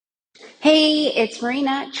Hey, it's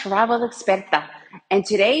Marina Travel Experta, and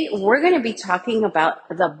today we're going to be talking about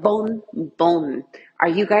the bon bon. Are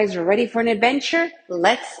you guys ready for an adventure?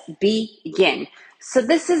 Let's begin. So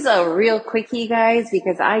this is a real quickie, guys,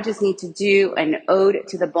 because I just need to do an ode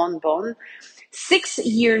to the bon bon. 6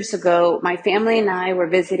 years ago, my family and I were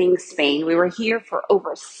visiting Spain. We were here for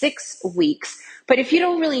over 6 weeks. But if you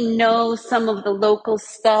don't really know some of the local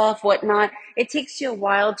stuff, whatnot, it takes you a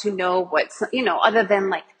while to know what's, other than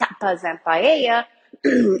like tapas and paella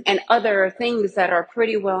and other things that are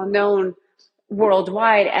pretty well known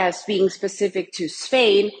worldwide as being specific to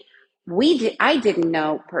Spain. I didn't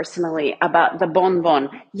know personally about the bon bon.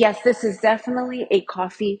 Yes, this is definitely a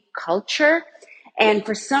coffee culture. And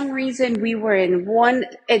for some reason, we were in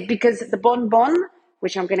because the bon bon,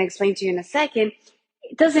 which I'm going to explain to you in a second,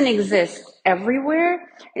 it doesn't exist everywhere,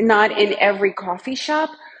 not in every coffee shop.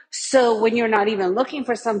 So when you're not even looking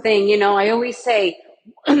for something, I always say,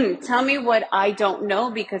 tell me what I don't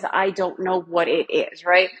know because I don't know what it is,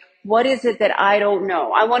 right? What is it that I don't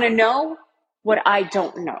know? I want to know what I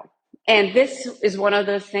don't know. And this is one of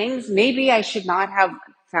those things. Maybe I should not have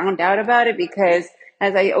found out about it because,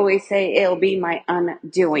 as I always say, it'll be my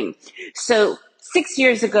undoing. So 6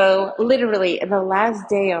 years ago, literally the last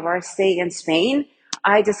day of our stay in Spain,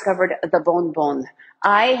 I discovered the bon bon.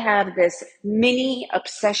 I have this mini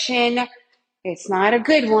obsession. It's not a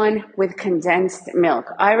good one with condensed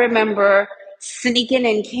milk. I remember sneaking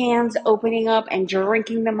in cans, opening up and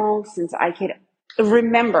drinking them all since I could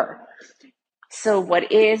remember. So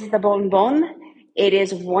what is the bon bon? It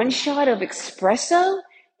is one shot of espresso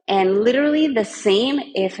and literally the same,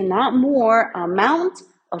 if not more, amount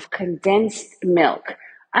of condensed milk.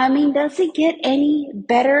 I mean, does it get any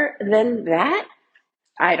better than that?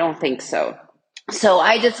 I don't think so. So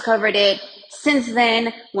I discovered it since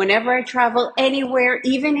then. Whenever I travel anywhere,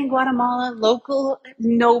 even in Guatemala, local,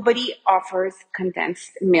 nobody offers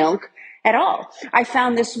condensed milk at all. I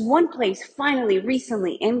found this one place finally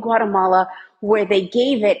recently in Guatemala where they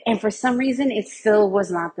gave it, and for some reason, it still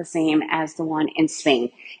was not the same as the one in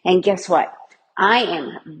Spain. And guess what? I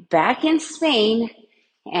am back in Spain,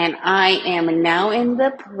 and I am now in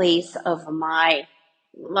the place of my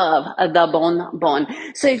love, the bon bon.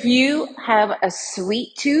 So if you have a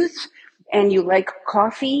sweet tooth and you like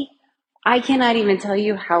coffee, I cannot even tell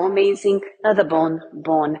you how amazing the bon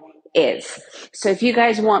bon is. So if you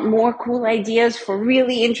guys want more cool ideas for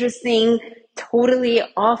really interesting, totally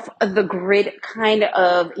off the grid kind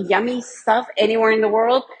of yummy stuff anywhere in the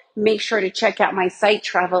world, make sure to check out my site,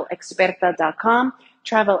 travelexperta.com,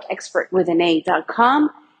 travelexpert with an A.com.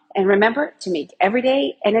 And remember to make every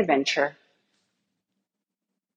day an adventure.